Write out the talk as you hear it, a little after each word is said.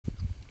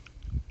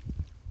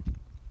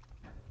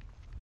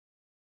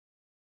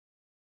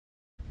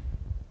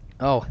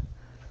Oh,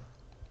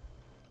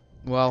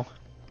 well,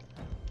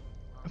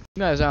 if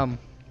you guys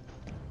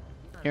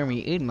hear me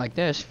eating like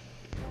this,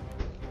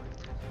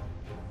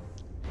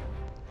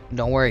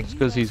 don't worry. It's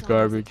because he's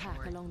garbage.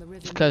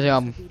 It's because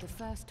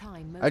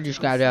I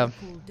just got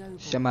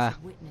some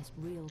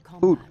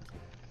food.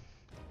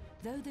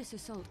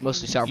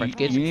 Mostly sour French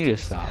kids. You need to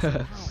stop.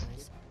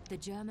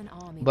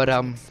 But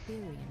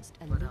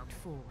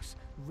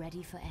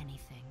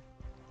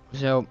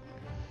so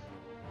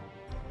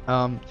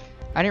I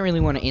didn't really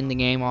want to end the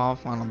game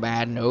off on a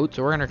bad note,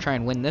 so we're gonna try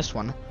and win this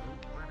one.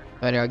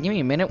 But give me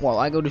a minute while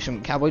I go do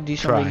some cowboy, do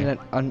something that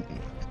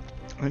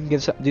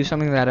do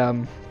something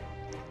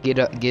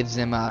that gives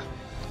them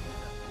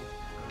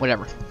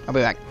whatever. I'll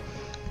be back.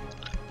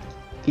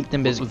 Keep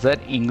them busy. Was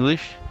that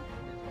English?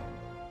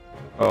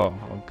 Oh,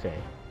 okay.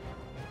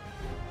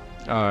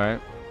 Alright.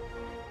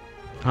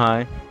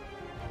 Hi.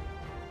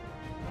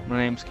 My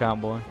name's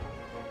Cowboy.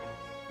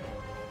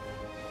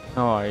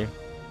 How are you?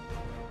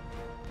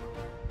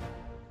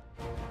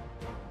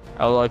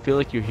 Although I feel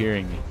like you're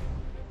hearing me.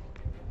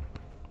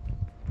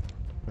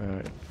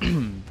 Alright.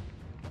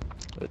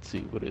 Let's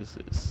see, what is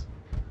this?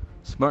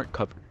 Smart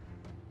cover.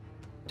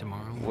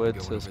 Tomorrow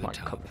What's a smart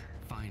cover?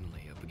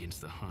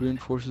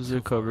 Reinforces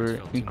their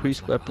cover,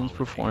 increase weapons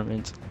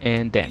performance,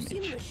 and damage.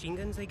 You see the machine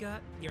guns they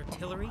got? The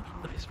artillery?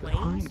 The What is planes?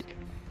 behind it?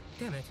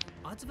 Damn it.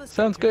 Odds of us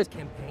Sounds getting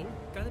through good. this campaign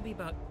gotta be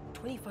about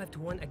 25 to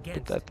 1 Put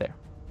against. that there.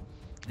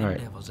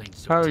 Alright.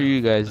 How are you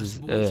guys?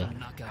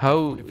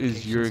 How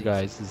is your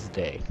guys'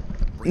 day?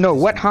 No,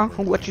 what, huh?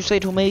 What you say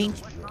to me?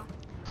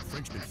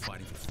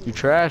 You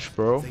trash,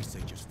 bro. They say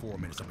just 4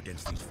 minutes up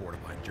against these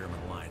fortified German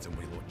lines and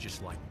we look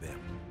just like them.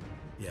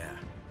 Yeah,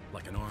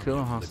 like an army Kill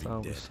a of hostile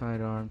living with dead.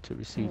 sidearm to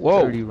receive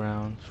Whoa. 30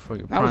 rounds for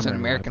your That was an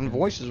primary American weapon.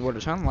 voice, is what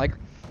it sounded like.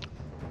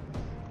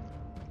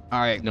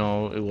 Alright.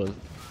 No, it was.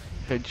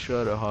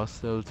 Headshot a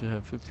hostile to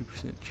have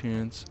 50%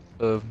 chance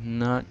of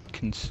not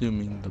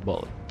consuming the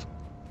bullet.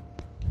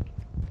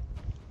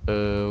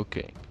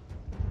 Okay.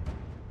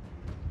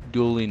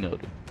 Duly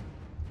noted.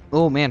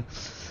 Oh man.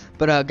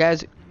 But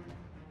guys,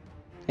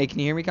 hey, can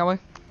you hear me, Cowboy?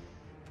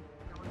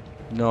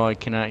 No, I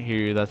cannot hear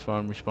you. That's why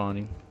I'm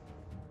responding.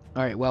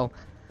 All right, well,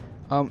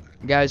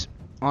 guys,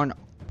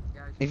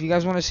 if you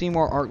guys want to see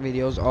more art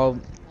videos,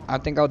 I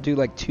think I'll do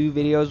like 2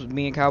 videos with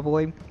me and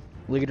Cowboy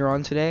later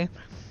on today.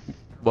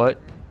 What?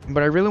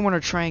 But I really want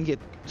to try and get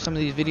some of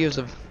these videos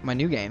of my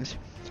new games.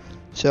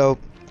 So,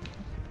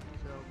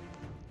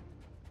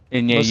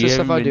 And yeah, most of you the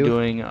stuff haven't I been do-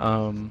 doing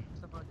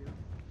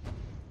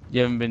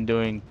you haven't been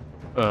doing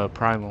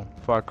Primal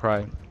Far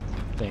Cry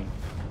thing.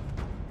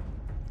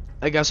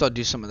 I guess I'll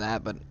do some of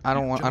that, but I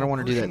don't want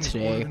to do that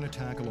today. An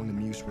attack along the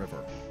Meuse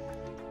River.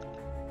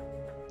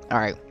 All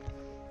right.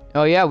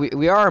 Oh yeah,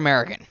 we are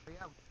American.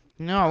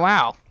 No,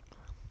 wow.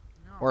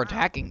 We're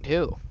attacking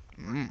too.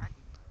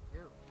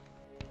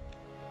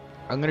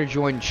 I'm gonna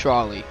join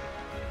Charlie.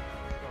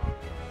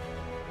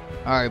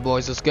 All right,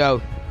 boys, let's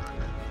go.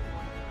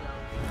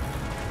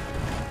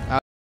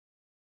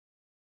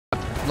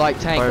 Light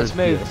tank, let's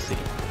move. DLC.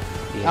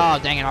 Yeah.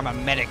 Oh, dang it, I'm a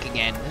medic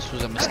again. This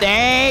was a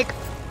mistake.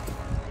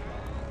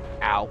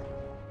 Ow.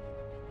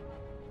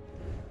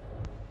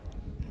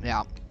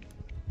 Yeah.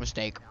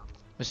 Mistake.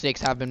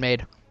 Mistakes have been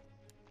made.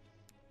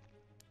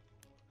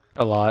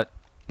 A lot,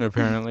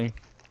 apparently.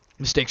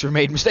 Mistakes were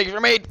made. Mistakes were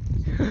made.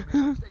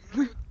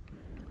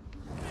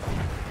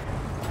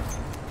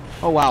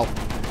 Oh, wow.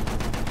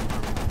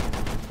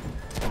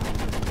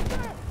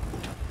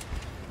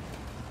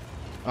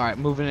 Alright,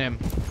 moving in.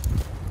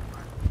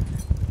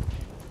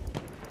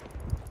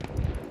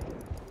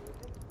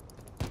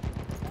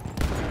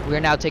 We are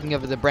now taking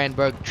over the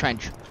Brandenburg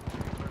Trench.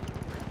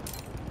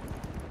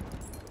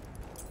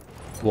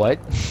 What?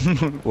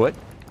 What?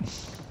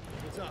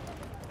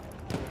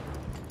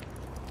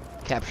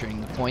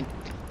 Capturing the point.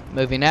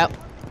 Moving out.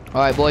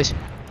 Alright, boys.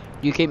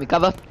 You keep me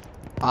cover.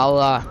 I'll,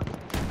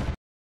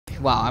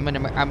 wow,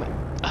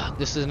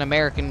 this is an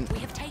American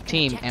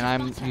team, and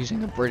I'm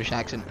using a British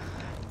accent.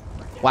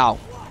 Wow.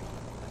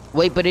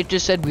 Wait, but it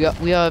just said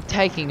we are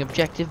taking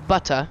objective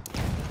butter.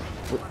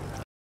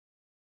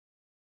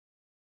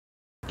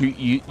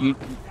 You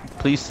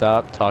please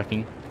stop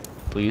talking,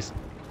 please.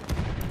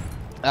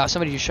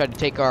 Somebody just tried to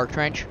take our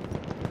trench.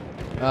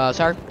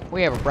 Sir,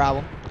 we have a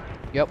problem.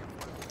 Yep.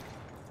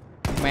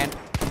 Man,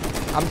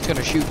 I'm just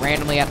gonna shoot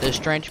randomly at this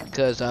trench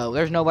because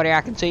there's nobody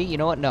I can see. You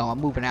know what? No, I'm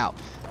moving out.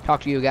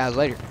 Talk to you guys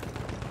later.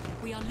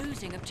 We are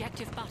losing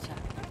objective butter.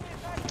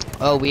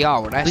 Oh, we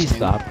are. Well, that's Please new.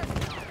 stop.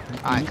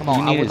 Alright, come You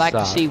on. I need would to like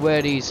to stop. see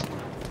where these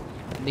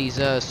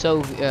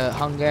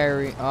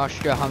Hungary,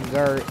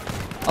 Austria-Hungary.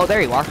 Oh,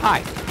 there you are.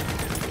 Hi.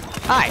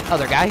 Hi,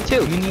 other guy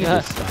too. You need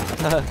to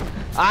stop.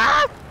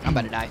 Ah! I'm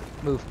about to die.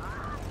 Move.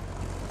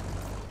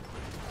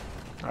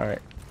 All right.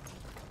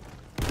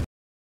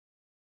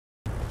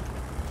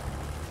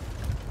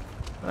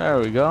 There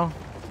we go.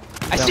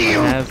 I see you.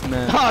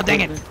 Hazmat Oh,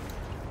 dang it. equipment.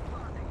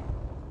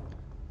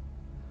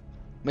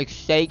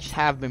 Mistakes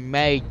have been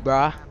made,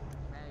 bruh.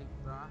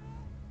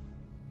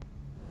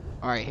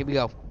 Alright, here we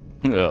go.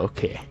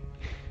 Okay.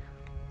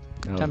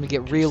 No, Time to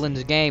get real in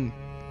the game.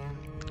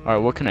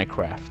 Alright, what can I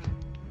craft?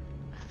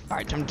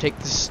 Alright, time to take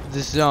this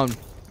zone.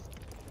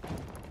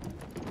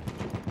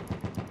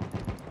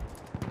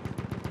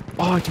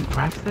 Oh, I can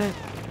craft that?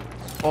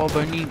 Oh,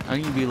 but I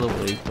need to be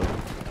level 8 though.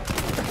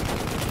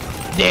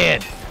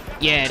 Dead.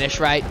 Yeah, that's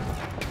right.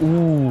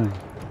 Ooh.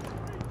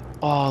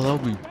 Oh, that'll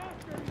be.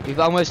 We've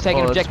almost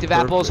taken Oh, that's objective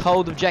apples. perfect.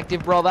 Hold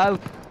objective, bravo.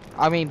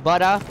 I mean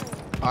butter.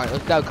 Alright,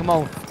 let's go. Come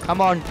on. Come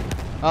on.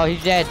 Oh,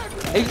 he's dead.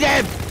 He's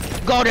dead.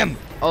 Got him.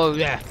 Oh,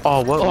 yeah.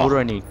 Oh, what? Oh. What do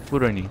I need? What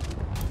do I need?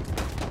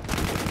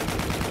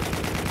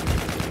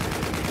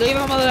 Leave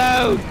him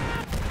alone.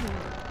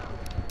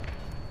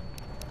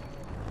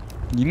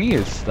 You need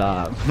to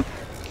stop.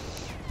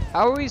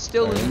 How are we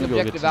still Alright, losing let me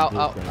go get objective some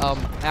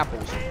blueprints.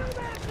 apples?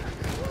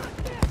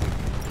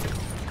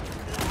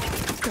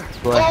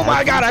 Do I Oh my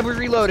have god, to? I was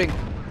reloading.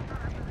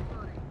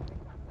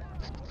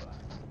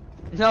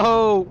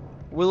 No,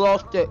 we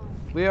lost it.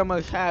 We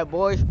almost had it,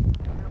 boys.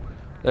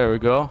 There we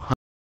go.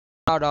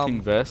 Got,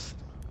 King vest.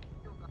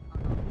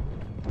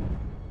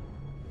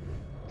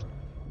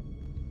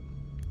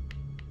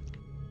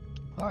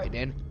 Alright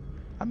then.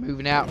 I'm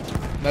moving out.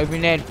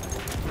 Moving in.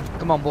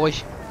 Come on,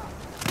 boys.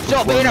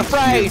 Stop being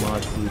afraid!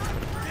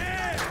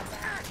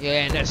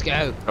 Yeah, let's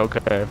go.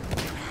 Okay.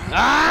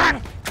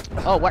 Ah!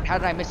 Oh, what? How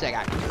did I miss that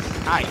guy?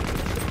 Hi.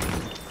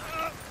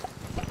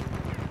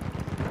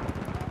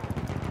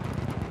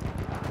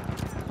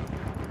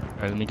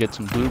 Alright, let me get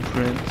some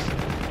blueprints.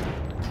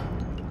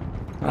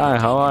 Hi,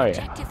 how are you?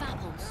 Objective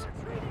apples.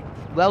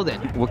 Well then.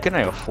 What can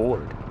I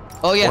afford?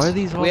 Oh yes, Why are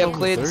these all we have level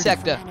cleared the 30?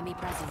 sector. Enemy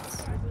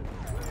presence.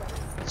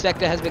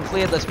 Sector has been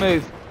cleared. Let's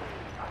move.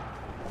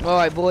 All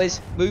right, boys.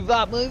 Move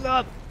up. Move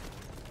up.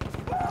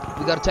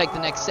 We got to take the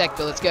next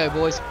sector. Let's go,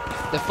 boys.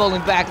 They're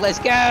falling back. Let's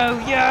go.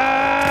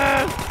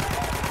 Yeah.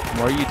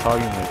 Why are you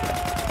talking like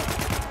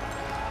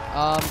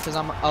that? Because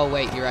I'm. Oh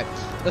wait, you're right.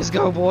 Let's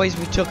go, boys.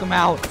 We took them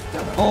out.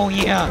 Oh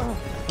yeah.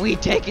 We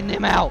taking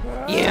them out.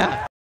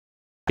 Yeah.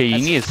 Hey, you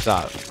That's- need to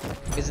stop.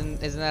 Isn't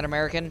that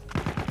American?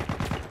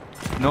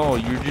 No,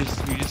 you just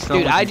sound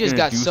Dude, like I you're just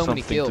gonna got do so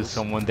many something to kills.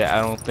 someone that I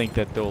don't think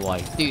that they'll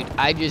like. Dude,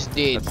 I just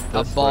did That's a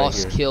right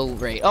boss here. kill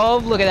rate. Oh,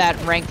 look at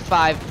that, rank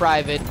 5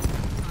 private.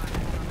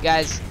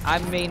 Guys, I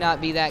may not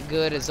be that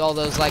good as all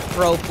those like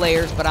pro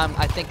players, but I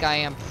think I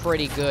am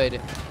pretty good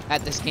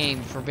at this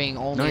game for being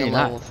only No, a you're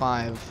level not.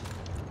 5.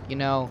 You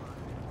know?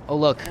 Oh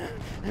look,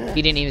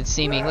 he didn't even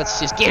see me. Let's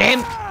just get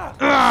him.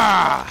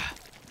 Ah!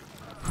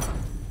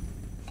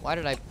 Why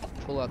did I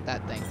pull out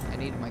that thing? I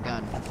needed my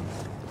gun.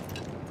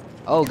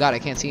 Oh god, I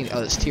can't see.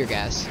 Oh, it's tear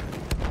gas.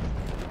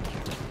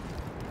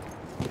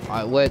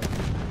 Alright,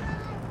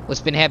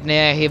 what's been happening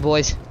out here,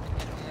 boys?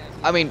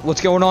 I mean, what's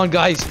going on,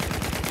 guys?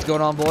 What's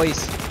going on,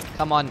 boys?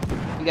 Come on,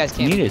 you guys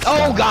can't. Need to Oh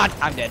stop. god,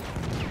 I'm dead.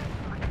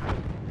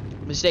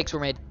 Mistakes were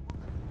made.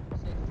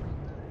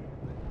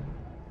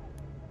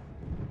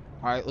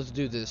 Alright, let's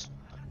do this.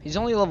 He's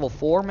only level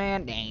 4,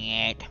 man. Dang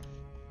it.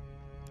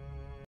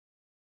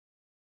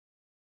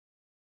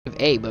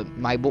 A, but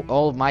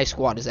all of my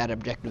squad is at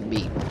objective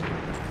B.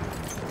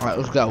 Alright,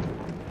 let's go.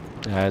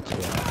 That's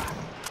right.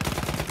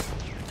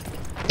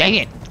 Dang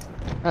it!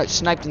 I got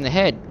sniped in the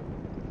head.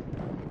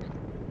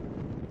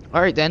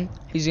 Alright then.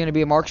 He's gonna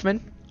be a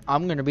marksman.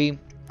 I'm gonna be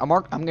I'm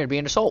gonna be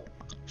an assault.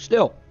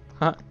 Still.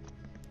 Huh?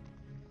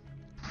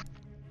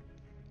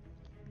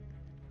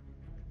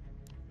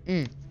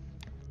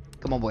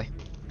 Come on, boy.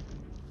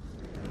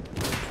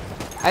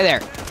 Hi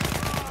there.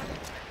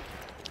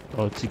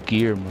 Oh, it's a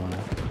gear mod.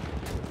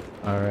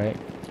 Alright.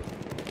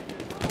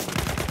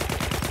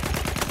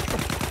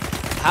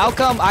 How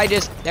come I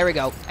just... There we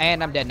go.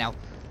 And I'm dead now.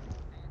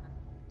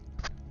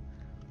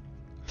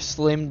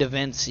 Slim Da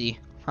Vinci.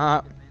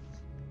 Huh?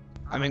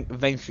 I mean,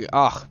 Vinci.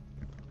 Ugh.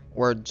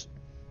 Words.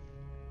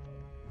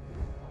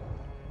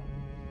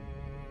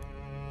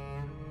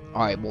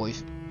 Alright,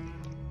 boys.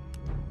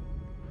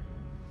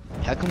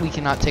 How come we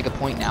cannot take a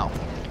point now?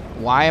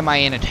 Why am I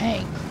in a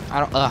tank? I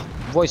don't...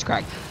 voice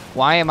crack.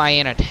 Why am I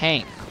in a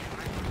tank?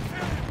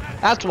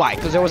 That's why,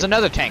 because there was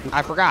another tank.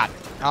 I forgot.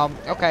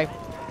 Okay.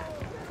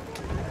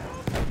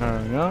 There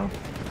we go.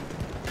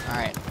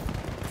 Alright.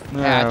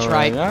 There That's we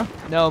right. go.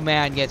 No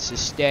man gets to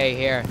stay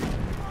here.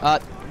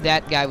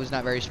 That guy was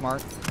not very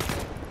smart.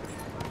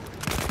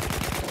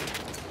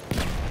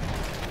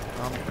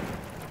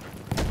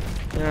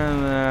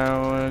 And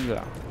there we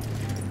go.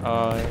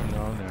 Oh,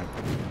 no, no.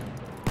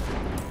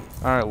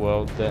 Alright,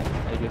 well, then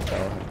I guess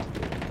I'll have to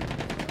do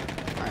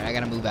it. Alright, I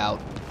gotta move out.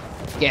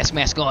 Gas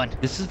mask on.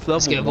 This is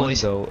Let's level go, 1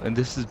 boys. though, and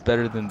this is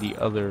better than the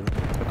other.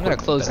 I'm gonna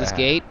close this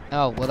gate.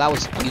 Oh, well that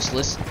was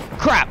useless.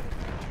 Crap!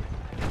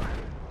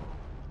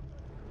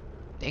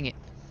 Dang it.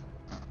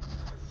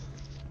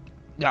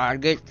 Gotta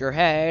get your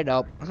head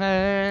up.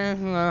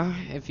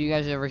 If you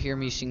guys ever hear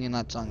me singing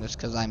that song, it's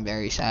because I'm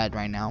very sad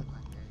right now.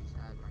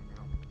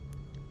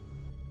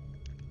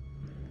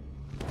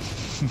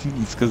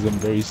 It's because I'm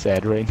very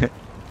sad right now.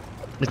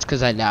 It's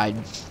because I died.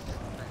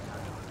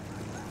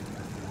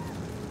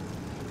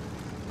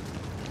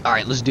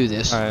 Alright, let's do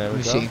this. Alright, there Let we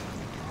me go. see.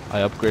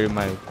 I upgraded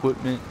my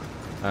equipment.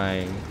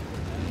 I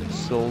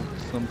sold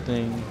some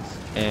things,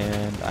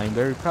 and I'm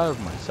very proud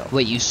of myself.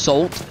 Wait, you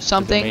sold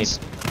some things?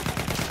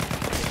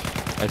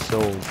 I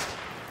sold.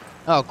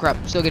 Oh crap!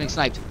 Still getting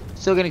sniped.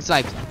 Still getting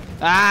sniped.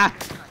 Ah!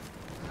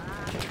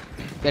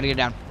 Gotta get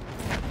down.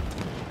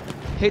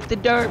 Hit the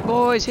dirt,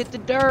 boys. Hit the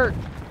dirt.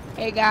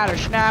 Hey, got a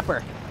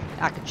sniper.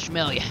 I can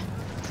smell you.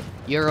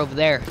 You're over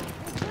there.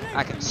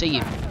 I can see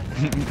you.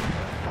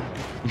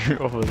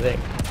 You're over there.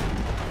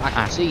 I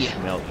can see you.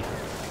 Smell you.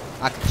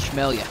 I can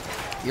smell you.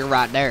 You're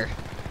right there.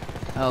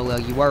 Oh well,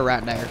 you were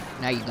right there.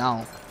 Now you're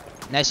gone.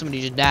 Now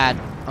somebody just died.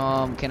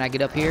 Can I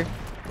get up here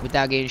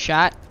without getting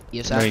shot?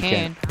 Yes, No, I you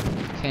can.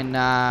 can't. Can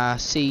I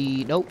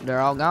see? Nope,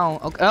 they're all gone.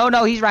 Okay. Oh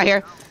no, he's right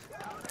here.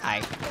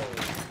 Hi.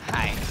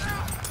 Hi.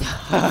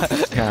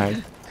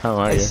 Hi. How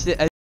are you?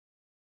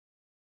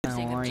 How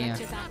are you?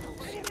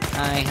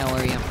 Hi, how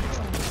are you?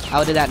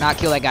 How did that not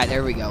kill that guy?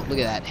 There we go. Look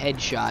at that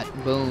headshot.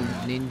 Boom,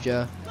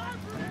 ninja.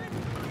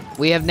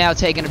 We have now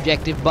taken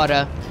objective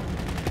butter.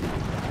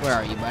 Where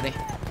are you, buddy?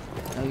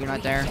 No, you're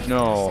not there.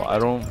 No, I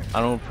don't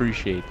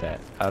appreciate that.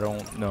 I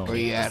don't know. Where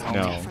you at, homie?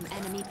 No.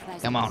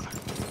 Come on.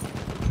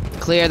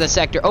 Clear the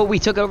sector. Oh, we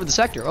took over the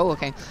sector. Oh,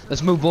 okay.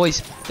 Let's move,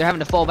 boys. They're having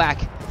to fall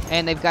back.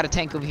 And they've got a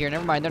tank over here.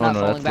 Never mind, they're not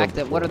falling back.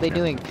 What are they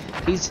doing?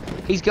 He's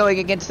going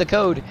against the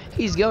code.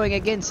 He's going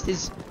against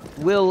his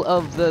will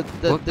of the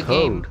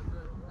game.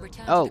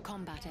 Oh.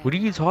 What are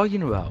you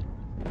talking about?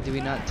 Did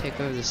we not take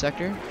over the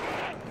sector?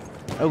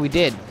 Oh, we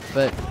did,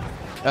 but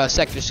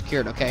sector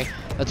secured. Okay,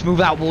 let's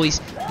move out,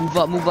 boys. Move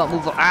up, move up,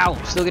 move up. Ow!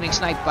 Still getting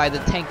sniped by the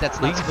tank that's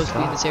not supposed to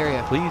be in this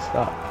area. Please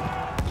stop.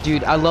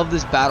 Dude, I love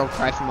this battle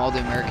cry from all the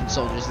American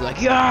soldiers. They're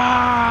like,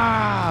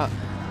 yeah!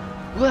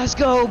 Let's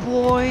go,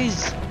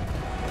 boys!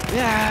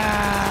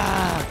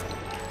 Yeah!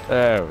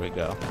 There we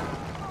go.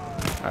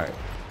 All right.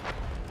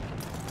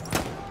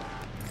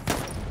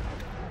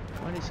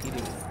 What is he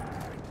doing?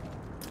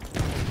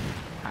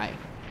 Hi.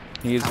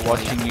 He is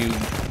watching you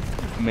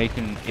make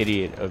an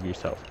idiot of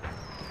yourself.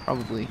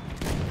 Probably.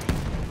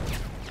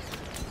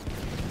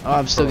 Oh,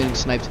 I'm still getting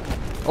sniped.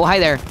 Oh, hi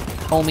there,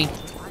 homie.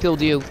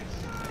 Killed you.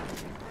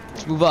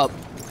 Let's move up.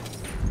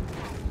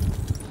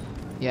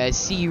 Yeah, I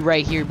see you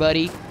right here,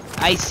 buddy.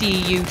 I see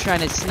you trying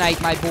to snipe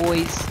my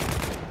boys.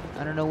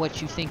 I don't know what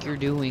you think you're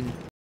doing.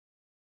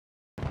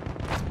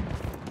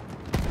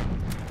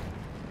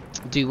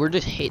 Dude, we're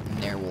just hitting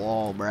their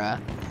wall,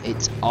 bruh.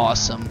 It's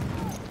awesome.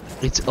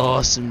 It's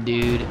awesome,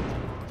 dude.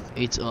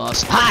 It's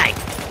awesome. Hi!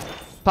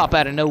 Pop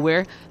out of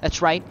nowhere.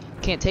 That's right.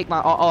 Can't take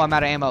my. Oh, I'm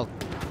out of ammo.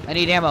 I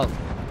need ammo.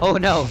 Oh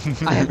no!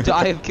 I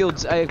have killed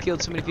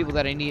so many people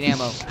that I need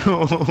ammo.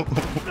 Oh,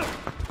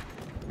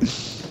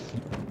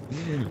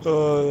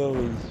 that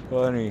was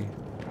funny.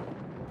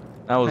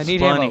 That was I need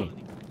funny. ammo.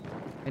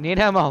 I need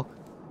ammo.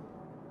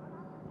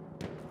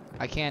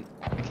 I can't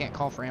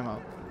call for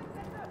ammo.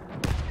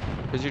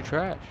 Cause you're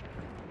trash.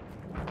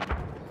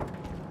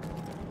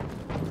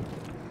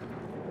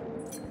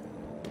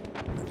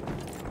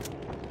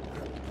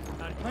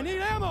 I need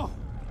ammo.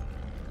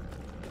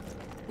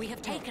 We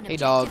have taken Hey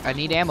dog, I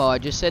need ammo. I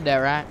just said that,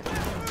 right?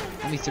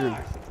 Let me through.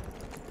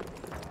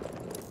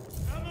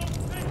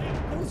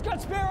 Who's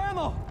got spare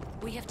ammo?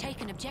 We have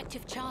taken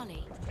objective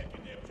Charlie.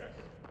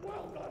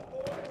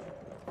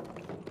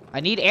 I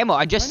need ammo.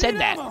 I just said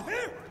that. Ammo.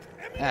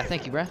 Ah,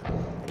 thank you, bruh.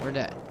 Where'd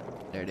that?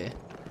 There it is.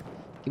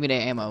 Give me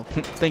that ammo.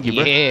 Thank you,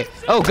 bro. Yeah.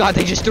 Oh god,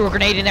 they just threw a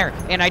grenade in there,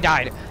 and I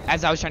died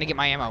as I was trying to get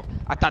my ammo.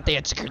 I thought they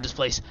had secured this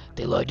place.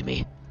 They lied to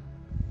me.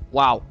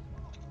 Wow.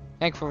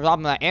 Thanks for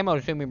dropping that ammo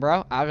to me,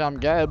 bro. I'm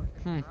dead.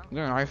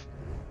 You're nice.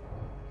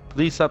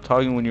 Please stop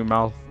talking when your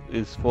mouth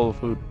is full of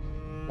food.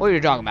 What are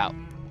you talking about?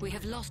 We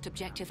have lost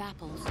objective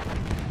apples.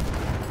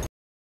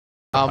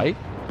 Right?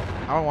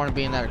 I don't want to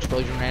be in that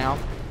explosion right now.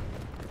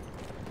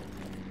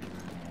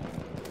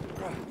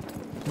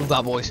 Move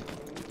out, boys.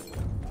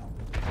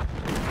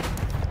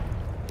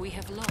 We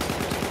have lost.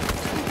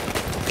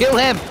 Kill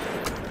him!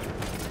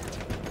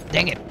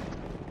 Dang it.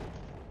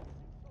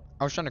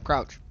 I was trying to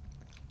crouch.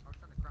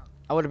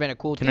 I would have been a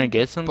cool Can I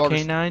get some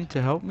K9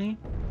 to help me?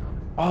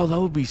 Oh, that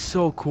would be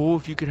so cool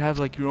if you could have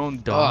like your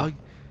own dog.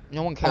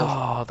 No one cares.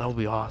 Oh, that would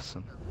be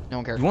awesome. No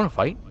one cares. You want to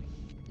fight?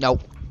 No.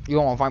 You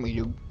don't want to fight me,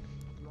 dude.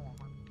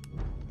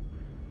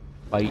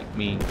 Fight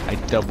me. I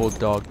double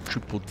dog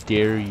triple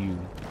dare you.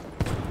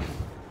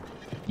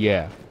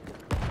 Yeah.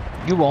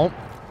 You won't.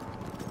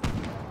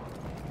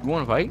 You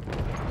want to fight?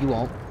 You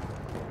won't.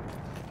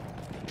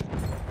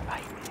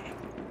 Fight me.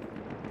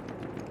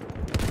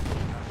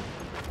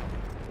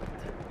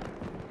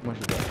 How much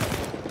is that?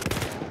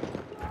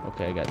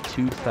 Okay, I got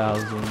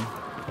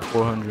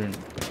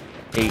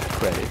 2,408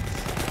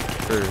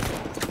 credits. Or, I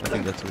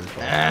think that's what it's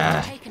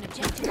called. Taken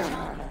objective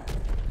Charlie.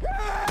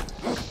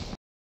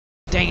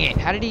 Dang it.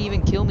 How did he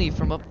even kill me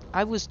from up?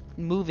 I was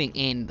moving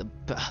in the...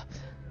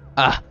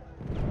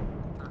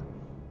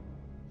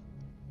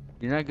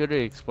 You're not good at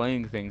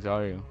explaining things,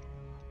 are you?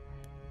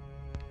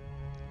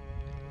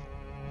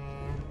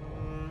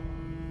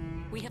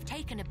 We have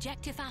taken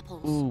objective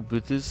apples. Ooh,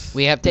 but this...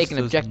 We have this taken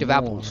does objective more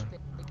apples.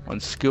 on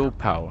skill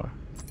power.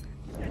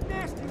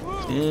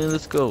 Yeah,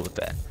 let's go with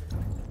that.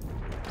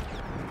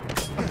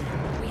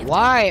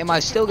 Why am I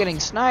still getting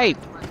sniped?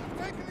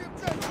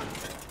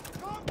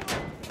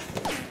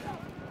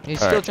 He's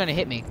still Alright. trying to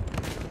hit me.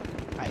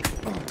 Right.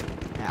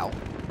 Ow.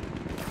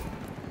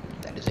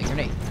 That is a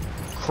grenade.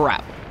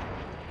 Crap.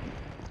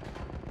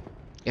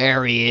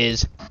 There he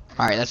is.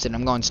 Alright, that's it.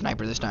 I'm going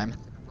sniper this time.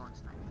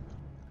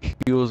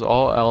 Heals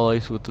all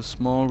allies with a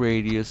small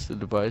radius. The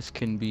device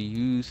can be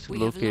used to We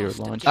have locate or lost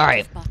launch objective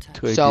Alright. butter.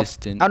 to a So,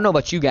 distant I don't know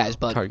about you guys,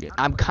 but target.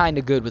 I'm kind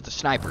of good with the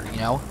sniper, you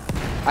know?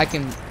 I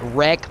can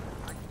wreck.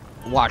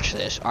 Watch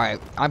this. Alright,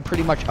 I'm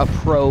pretty much a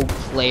pro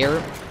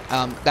player.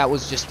 That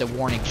was just a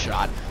warning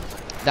shot.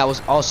 That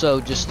was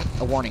also just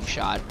a warning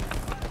shot.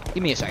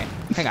 Give me a second.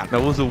 Hang on.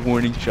 That was a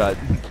warning shot.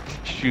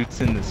 Shoots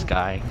in the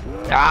sky.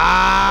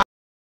 Ah!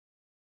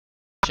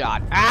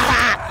 Shot.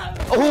 Ah!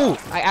 Oh!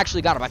 I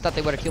actually got him. I thought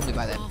they would have killed me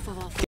by then. Half of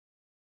our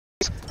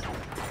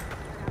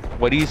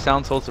Why do you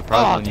sound so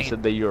surprised Oh, when you dang.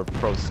 said that you're a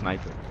pro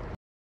sniper?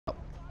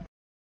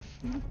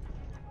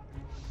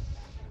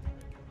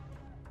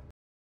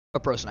 A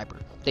pro sniper.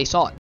 They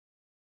saw it.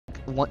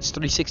 Once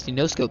 360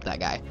 no scope that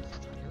guy.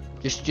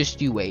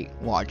 Just you wait.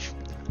 Watch.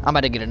 I'm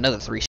about to get another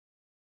 360.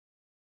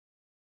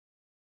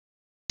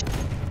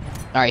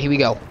 Alright, here we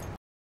go.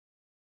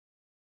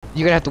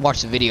 You're gonna have to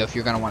watch the video if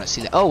you're gonna want to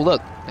see that. Oh,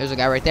 look. There's a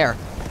guy right there.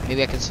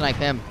 Maybe I can snipe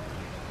him.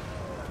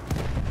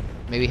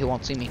 Maybe he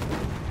won't see me.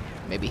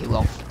 Maybe he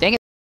will. Dang it.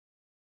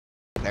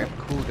 There.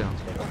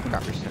 Cooldown's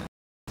 100%.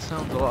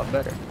 Sounds a lot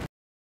better.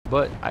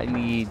 But I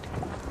need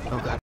Oh,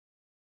 God.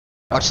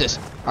 Watch this.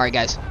 Alright,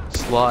 guys.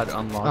 slot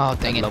unlocked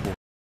Oh, dang it. level.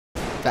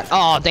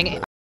 Oh, dang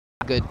it.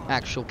 Good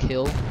actual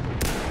kill.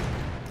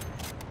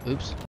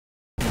 Oops.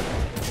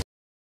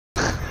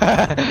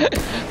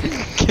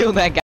 Kill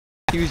that guy.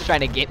 He was trying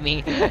to get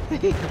me.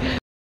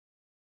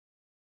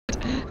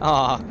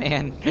 Oh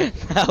man,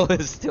 that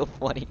was still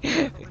funny.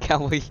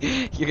 Cowboy,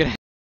 you're gonna.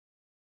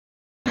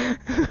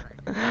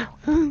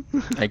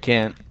 I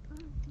can't.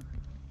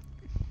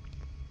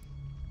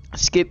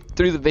 Skip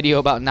through the video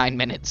about 9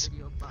 minutes.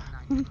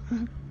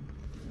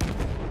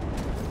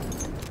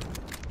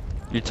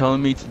 You're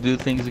telling me to do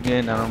things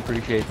again? I don't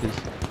appreciate this.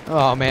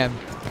 Oh man.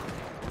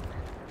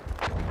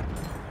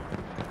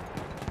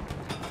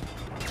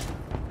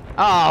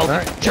 Oh,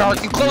 Alright.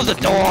 jerk! You close the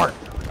door,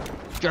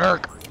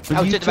 jerk! But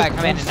I was you just about to took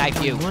come in most and of knife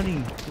my you. Money.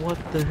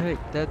 What the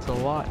heck? That's a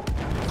lot.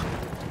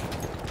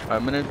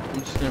 I'm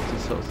just gonna have to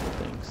sell some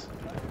things.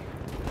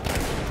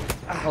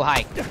 Oh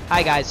hi,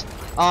 hi guys.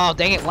 Oh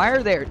dang it! Why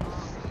are there?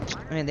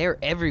 I mean, they're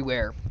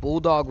everywhere.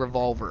 Bulldog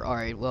revolver. All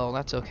right, well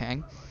that's okay.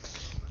 I'm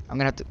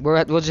gonna have to.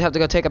 We'll just have to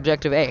go take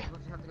objective A.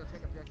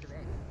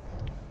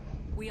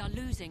 We are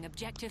losing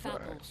objective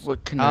apples.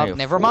 What can I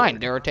Never afford?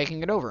 mind. They're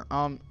taking it over.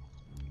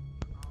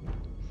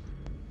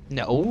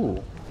 No.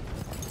 Ooh.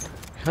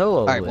 Hello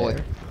All right, boy.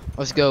 there.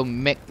 Let's go,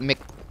 McCat,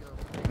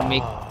 I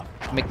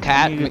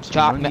needed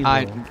some McChop.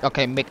 money,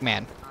 Okay,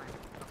 McMahon.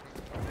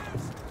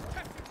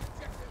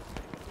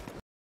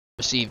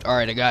 Received. All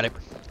right, I got it.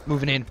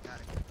 Moving in.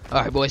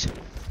 All right, boys.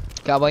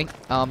 Cowboy.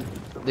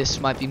 This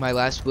might be my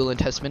last will and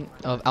testament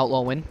of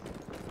Outlaw Win.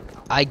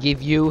 I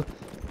give you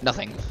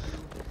nothing.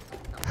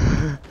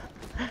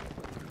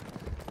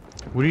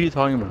 What are you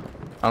talking about?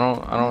 I don't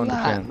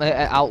understand.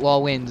 Outlaw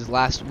Win's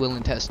last will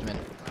and testament.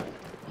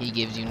 He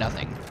gives you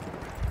nothing.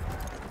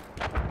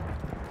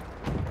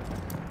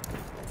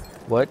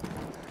 What?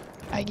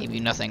 I give you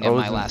nothing I in my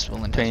wasn't last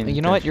will and paying testament.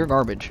 You know what? attention. You're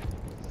garbage.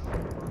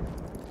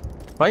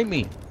 Fight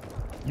me.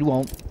 You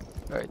won't.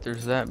 Alright,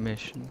 there's that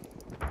mission.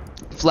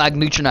 Flag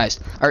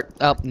neutralized. Or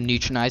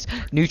neutralized.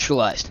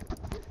 Neutralized.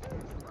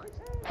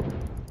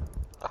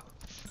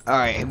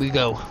 Alright, here we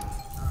go.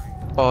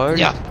 Oh, I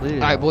already Yeah. completed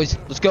it. Alright, boys,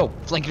 let's go.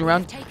 Flanking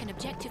around. Taken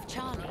objective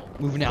Charlie.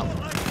 Moving out.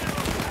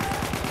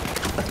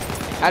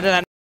 How did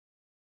I?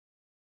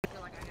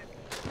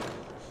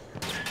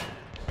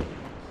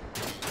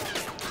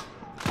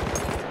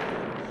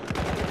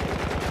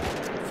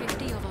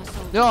 50 of our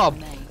soldiers No.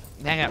 remain.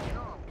 Hang it.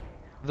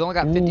 We've only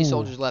got 50 Ooh,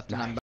 soldiers left,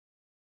 and I'm.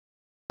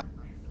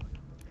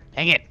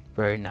 Dang it!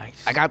 Very nice.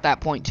 I got that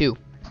point too.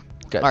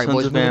 Got Alright, tons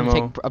boys, of we're gonna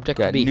ammo. take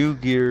objective Got B. new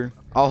gear,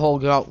 I'll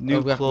hold out.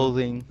 new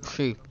clothing.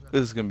 Shoot.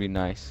 This is gonna be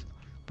nice.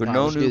 But Alright,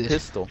 no let's do new this.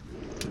 pistol.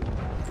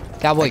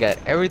 Cowboy, I got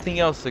everything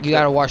else. you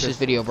gotta watch this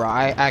video, bro.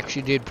 I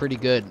actually did pretty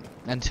good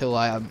until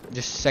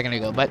just a second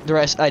ago, but the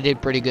rest I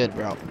did pretty good,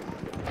 bro.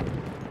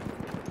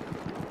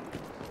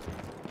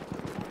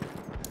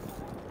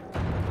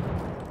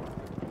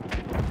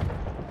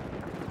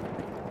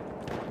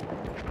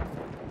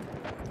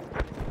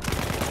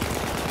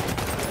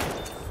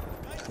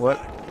 What?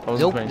 I wasn't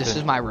Nope, paying this is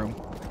attention. my room.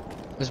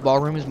 This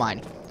ballroom is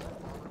mine.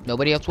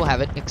 Nobody else will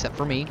have it except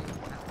for me,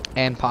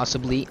 and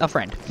possibly a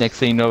friend. Next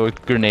thing you know, a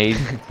grenade.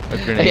 A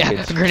grenade. Yeah,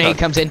 gets a grenade chucked.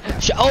 comes in.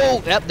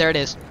 Oh, yep, there it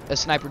is. A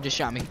sniper just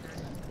shot me.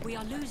 We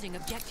are losing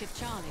objective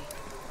Charlie.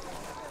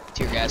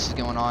 Tear gas is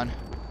going on.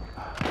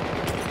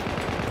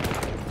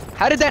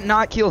 How did that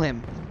not kill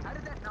him?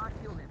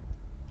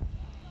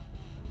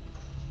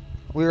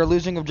 We are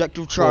losing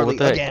objective Charlie what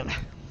the heck? again.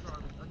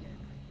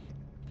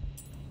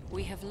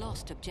 We have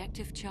lost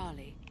objective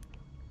Charlie.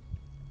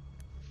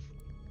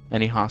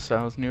 Any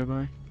hostiles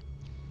nearby?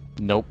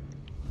 Nope.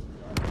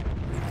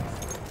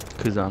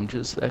 Cause I'm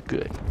just that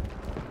good.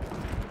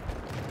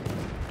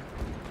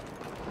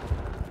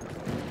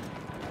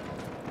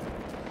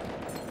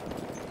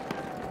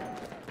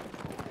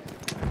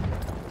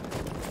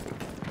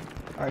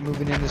 Alright,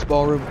 moving in this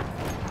ballroom.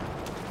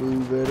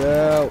 Move it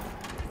out.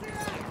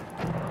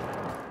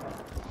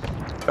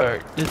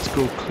 Alright, let's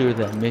go clear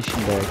that mission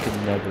that I could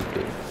never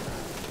do.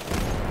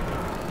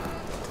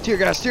 Tear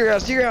gas, tear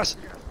gas, tear gas!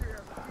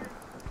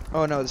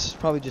 Oh no, this is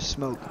probably just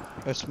smoke.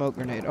 A smoke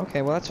grenade.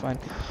 Okay, well that's fine.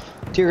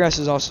 Tear gas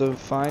is also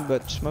fine,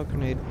 but smoke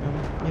grenade,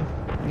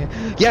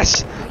 yeah.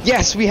 Yes!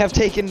 Yes, we have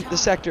taken the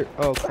sector.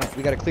 Oh crap,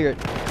 we gotta clear it.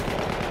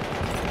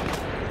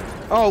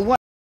 Oh, one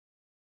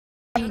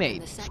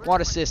teammate.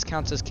 Squad assist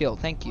counts as kill.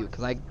 Thank you,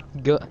 cause I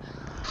go.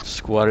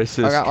 Squad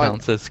assist got,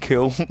 counts as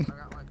kill.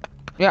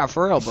 Yeah,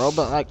 for real, bro.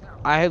 But like,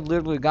 I had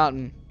literally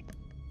gotten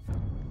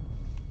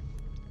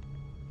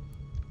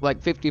like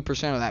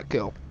 50% of that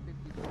kill.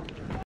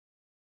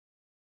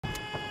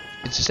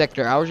 It's a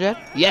sector ours yet?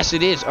 Yes,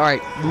 it is. All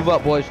right, move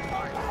up, boys.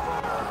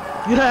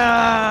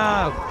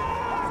 Yeah.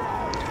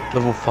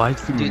 Level 5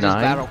 through Dude, 9.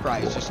 this battle cry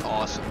is just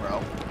awesome,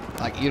 bro.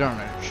 Like, you don't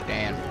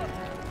understand.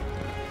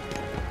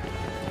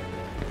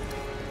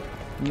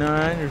 No,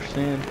 I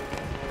understand.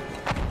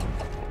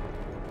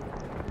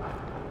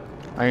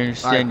 I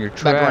understand your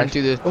trash. Back to run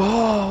through the.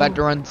 Oh. Back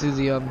to run through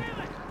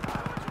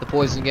the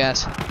poison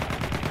gas.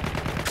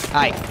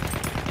 Hi.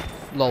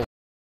 Lol.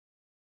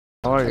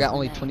 I got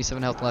only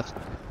 27 health left.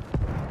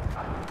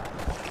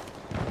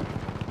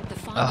 The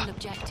final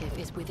objective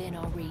is within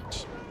our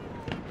reach.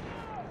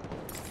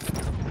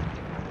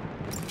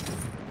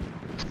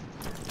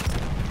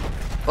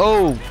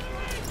 Oh.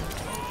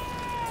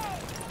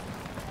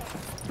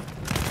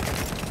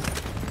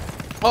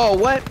 Oh,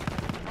 what?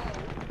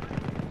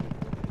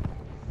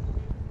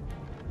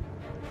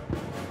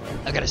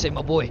 I gotta save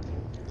my boy.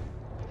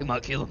 They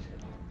might kill him.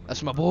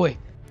 That's my boy.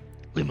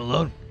 Leave him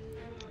alone.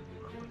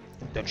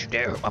 Don't you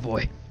dare hurt my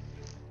boy.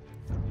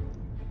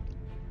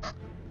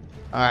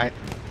 Alright.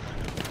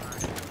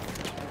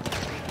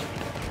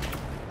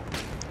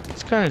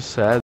 It's kind of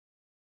sad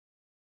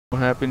what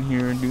happened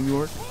here in New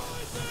York.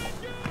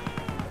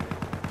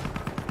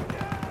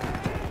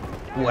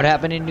 What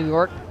happened in New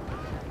York?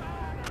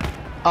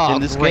 Oh,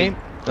 in this great.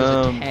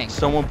 game,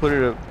 someone put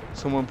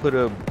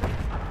a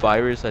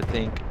virus, I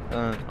think,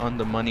 on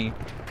the money,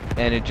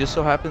 and it just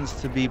so happens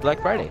to be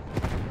Black Friday.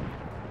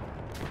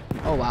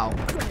 Oh wow.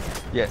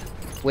 Yeah.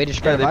 Way to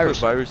spread they virus.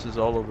 put viruses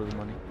all over the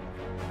money.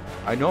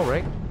 I know,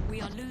 right?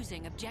 We are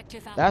losing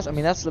objective.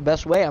 That's the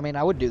best way. I mean,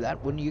 I would do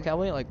that, wouldn't you,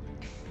 Cowboy? Like,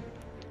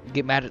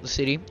 get mad at the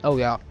city. Oh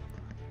yeah,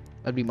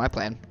 that'd be my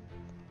plan.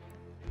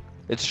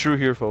 It's true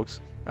here, folks.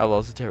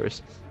 Outlaws are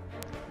terrorists.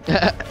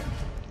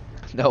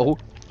 No.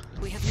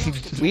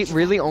 We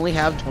really only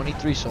have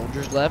 23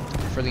 soldiers left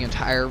for the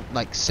entire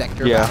like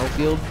sector Yeah.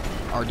 battlefield.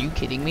 Are you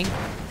kidding me?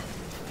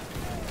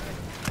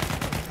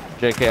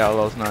 JK,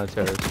 Outlaw's not a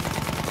terrorist.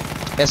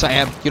 Yes, I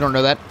am. You don't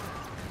know that.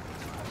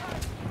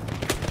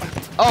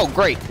 Oh,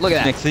 great! Look at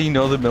that. Next thing you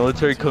know, the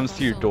military comes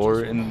to your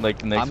door in like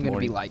the next I'm gonna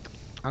morning.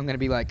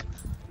 be like.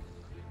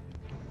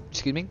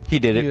 Excuse me. He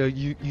did it.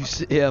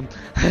 Yeah,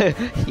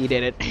 he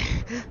did it.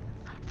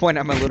 Point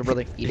at my little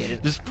brother. He did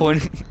it. Just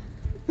point.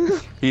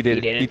 He did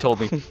it. did it. He told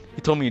me.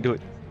 He told me to do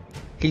it.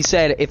 He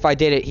said if I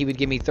did it, he would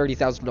give me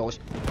 $30,000.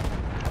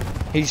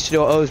 He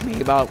still owes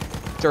me about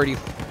 30.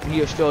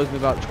 He still owes me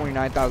about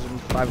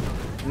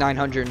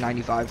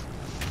 29,995.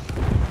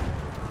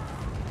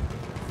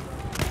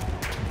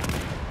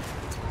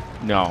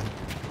 No.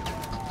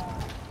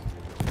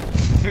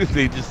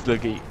 They just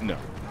look at you. No.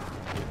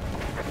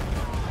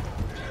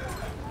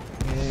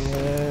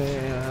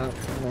 Yeah.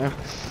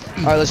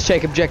 All right, let's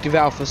take objective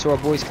Alpha so our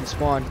boys can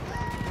spawn.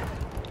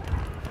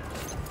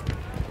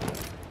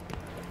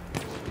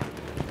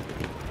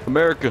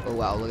 America. Oh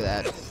wow, look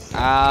at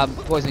that.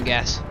 Poison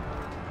gas.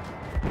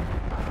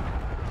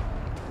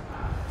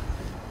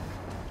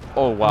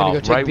 Oh I'm wow! gonna go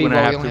take Right B when I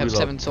while have we only to have reload.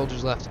 7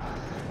 soldiers left.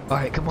 All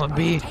right, come on,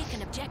 B.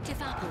 taken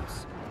objective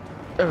apples.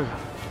 I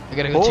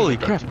gotta go Holy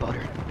take crap.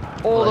 butter.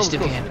 Oh, Less that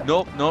was demand. close.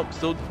 Nope, nope,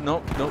 still,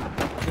 nope, nope.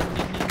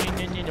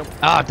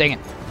 Ah, dang it.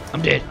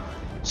 I'm dead.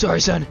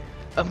 Sorry, son.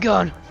 I'm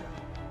gone.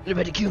 They're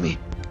about to kill me.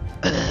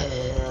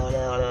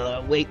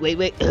 Wait.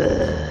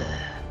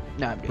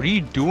 No, I'm dead. What are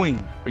you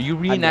doing? Are you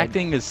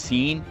reenacting a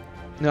scene?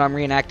 No, I'm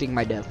reenacting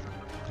my death.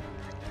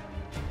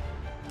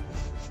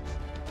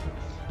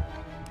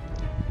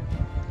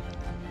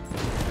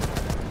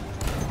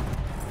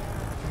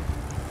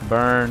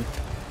 Burn.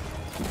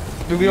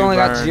 Dude, we You only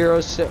got burn.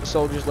 0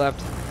 soldiers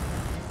left.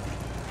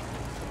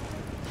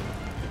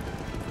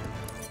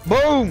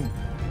 Boom!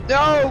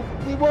 No!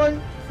 We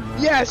won!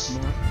 Yes!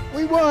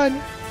 We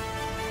won!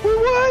 We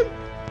won!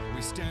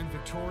 We stand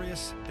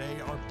victorious.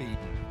 They are beaten.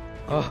 You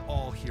Oh, are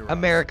all heroes.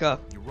 America.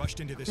 You rushed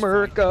into this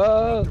America.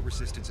 fight to the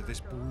resistance of this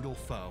brutal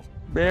foe.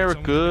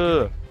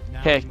 America.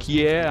 Now Heck you must leave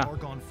the yeah.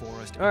 Argonne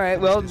Forest All right,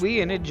 and well, finish this we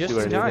war. ended just See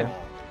what in I did time.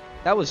 there?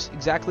 that was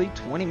exactly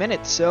 20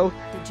 minutes. So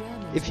The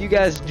Germans if you were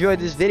guys able enjoyed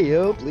to this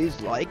video, please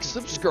like,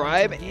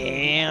 subscribe,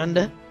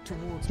 and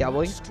towards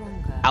Cowboy, much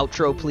stronger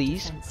outro, Allied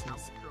please.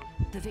 defenses.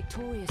 The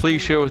victorious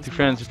Please share with Germans your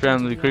friends and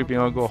marched into family. the Creepy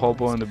Allied uncle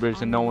hobo on the forces bridge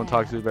that no one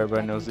talks to, but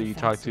everybody knows that you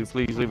talk to.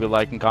 Please leave a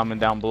like and comment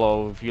down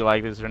below if you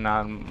like this or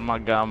not. My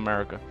God,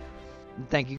 America. Thank you.